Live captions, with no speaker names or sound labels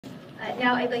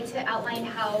Now I'd like to outline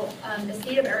how the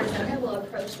state of Arizona will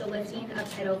approach the lifting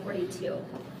of Title 42.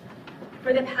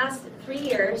 For the past 3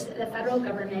 years, the federal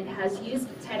government has used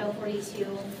Title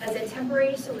 42 as a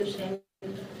temporary solution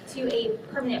to a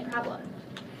permanent problem.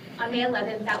 On May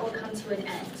 11th, that will come to an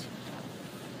end.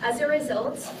 As a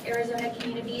result, Arizona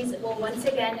communities will once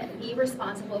again be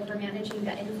responsible for managing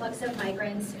the influx of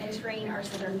migrants entering our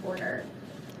southern border.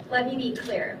 Let me be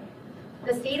clear.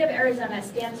 The state of Arizona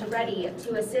stands ready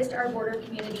to assist our border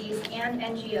communities and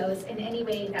NGOs in any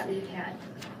way that we can.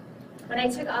 When I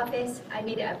took office, I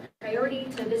made it a priority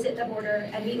to visit the border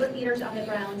and meet with leaders on the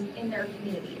ground in their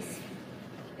communities.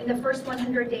 In the first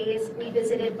 100 days, we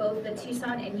visited both the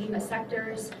Tucson and Yuma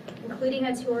sectors, including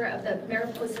a tour of the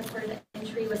Mariposa Port of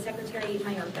Entry with Secretary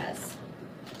Mayorkas.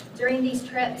 During these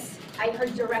trips, I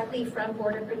heard directly from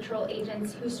Border Patrol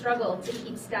agents who struggle to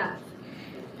keep staff.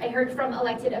 I heard from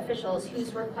elected officials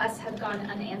whose requests have gone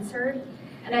unanswered,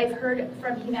 and I've heard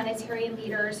from humanitarian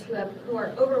leaders who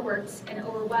are overworked and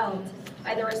overwhelmed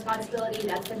by the responsibility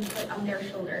that's been put on their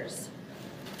shoulders.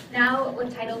 Now,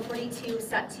 with Title 42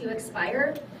 set to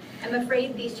expire, I'm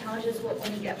afraid these challenges will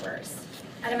only get worse.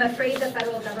 And I'm afraid the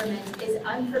federal government is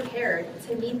unprepared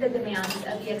to meet the demands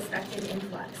of the expected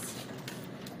influx.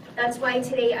 That's why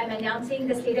today I'm announcing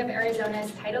the state of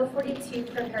Arizona's Title 42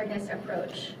 preparedness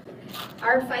approach.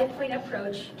 Our 5-point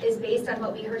approach is based on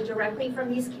what we heard directly from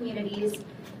these communities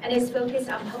and is focused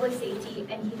on public safety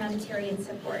and humanitarian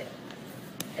support.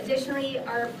 Additionally,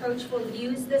 our approach will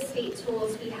use the state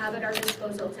tools we have at our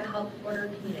disposal to help border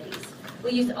communities.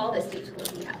 We'll use all the state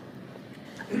tools we have.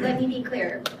 Let me be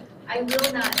clear, I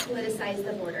will not politicize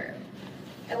the border.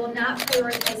 I will not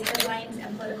prioritize headlines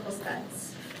and political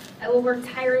stunts. I will work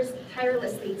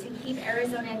tirelessly to keep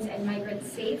Arizonans and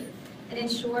migrants safe and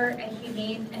ensure a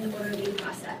humane and orderly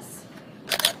process.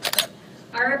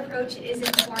 Our approach is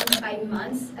informed by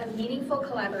months of meaningful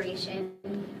collaboration,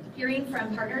 hearing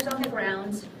from partners on the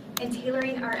ground, and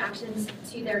tailoring our actions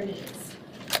to their needs.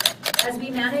 As we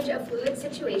manage a fluid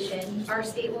situation, our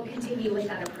state will continue with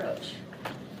that approach.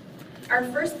 Our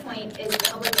first point is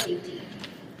public safety.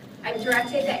 I've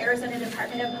directed the Arizona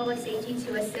Department of Public Safety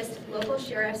to assist local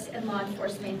sheriffs and law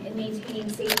enforcement in maintaining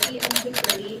safety and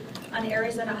security on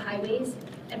Arizona highways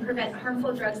and prevent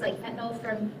harmful drugs like fentanyl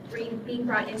from being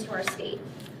brought into our state.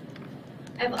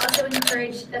 I've also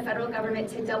encouraged the federal government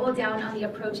to double down on the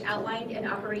approach outlined in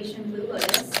Operation Blue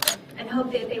Lotus and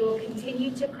hope that they will continue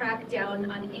to crack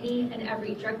down on any and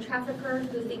every drug trafficker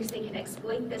who thinks they can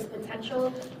exploit this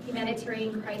potential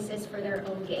humanitarian crisis for their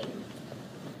own gain.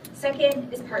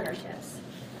 Second is partnerships.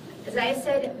 As I have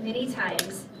said many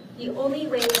times, the only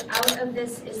way out of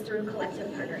this is through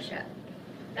collective partnership.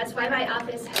 That's why my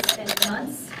office has spent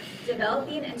months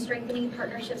developing and strengthening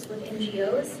partnerships with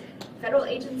NGOs, federal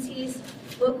agencies,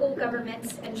 local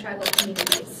governments, and tribal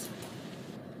communities.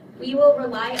 We will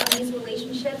rely on these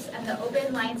relationships and the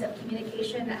open lines of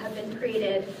communication that have been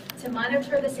created to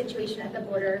monitor the situation at the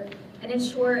border and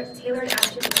ensure tailored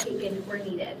action is taken where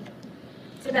needed.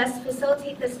 To best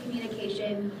facilitate this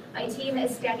communication, my team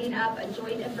is standing up a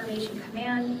joint information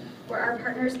command where our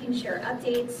partners can share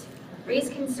updates, raise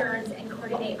concerns, and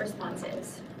coordinate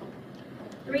responses.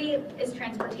 3 is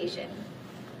transportation.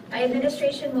 My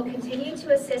administration will continue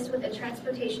to assist with the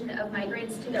transportation of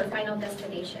migrants to their final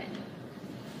destination.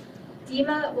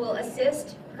 DEMA will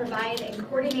assist, provide, and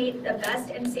coordinate the best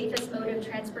and safest mode of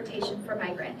transportation for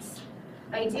migrants.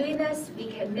 By doing this, we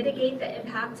can mitigate the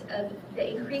impact of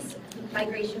the increased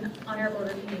migration on our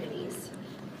border communities.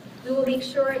 We will make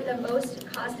sure the most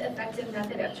cost-effective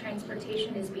method of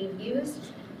transportation is being used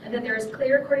and that there is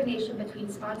clear coordination between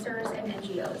sponsors and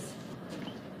NGOs.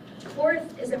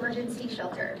 4th is emergency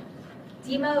shelter.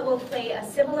 DEMA will play a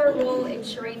similar role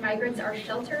ensuring migrants are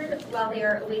sheltered while they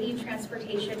are awaiting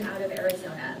transportation out of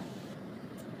Arizona.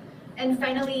 And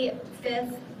finally,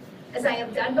 5th, as I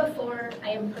have done before,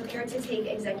 I am prepared to take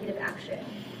executive action.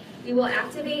 We will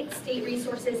activate state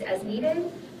resources as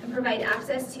needed and provide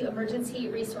access to emergency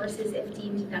resources if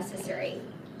deemed necessary.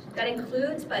 That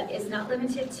includes, but is not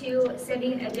limited to,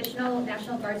 sending additional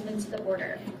National Guardsmen to the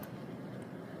border.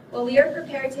 While we are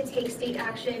prepared to take state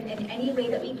action in any way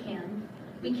that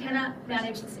we cannot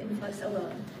manage this influx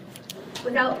alone.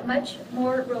 Without much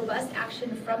more robust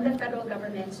action from the federal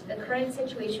government, the current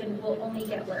situation will only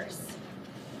get worse.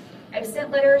 I've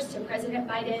sent letters to President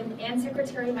Biden and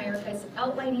Secretary Mayorkas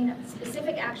outlining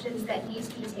specific actions that need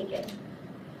to be taken.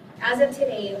 As of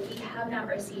today, we have not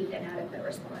received an adequate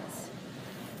response.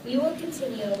 We will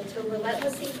continue to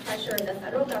relentlessly pressure the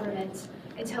federal government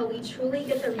until we truly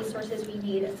get the resources we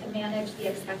need to manage the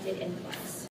expected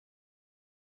influx.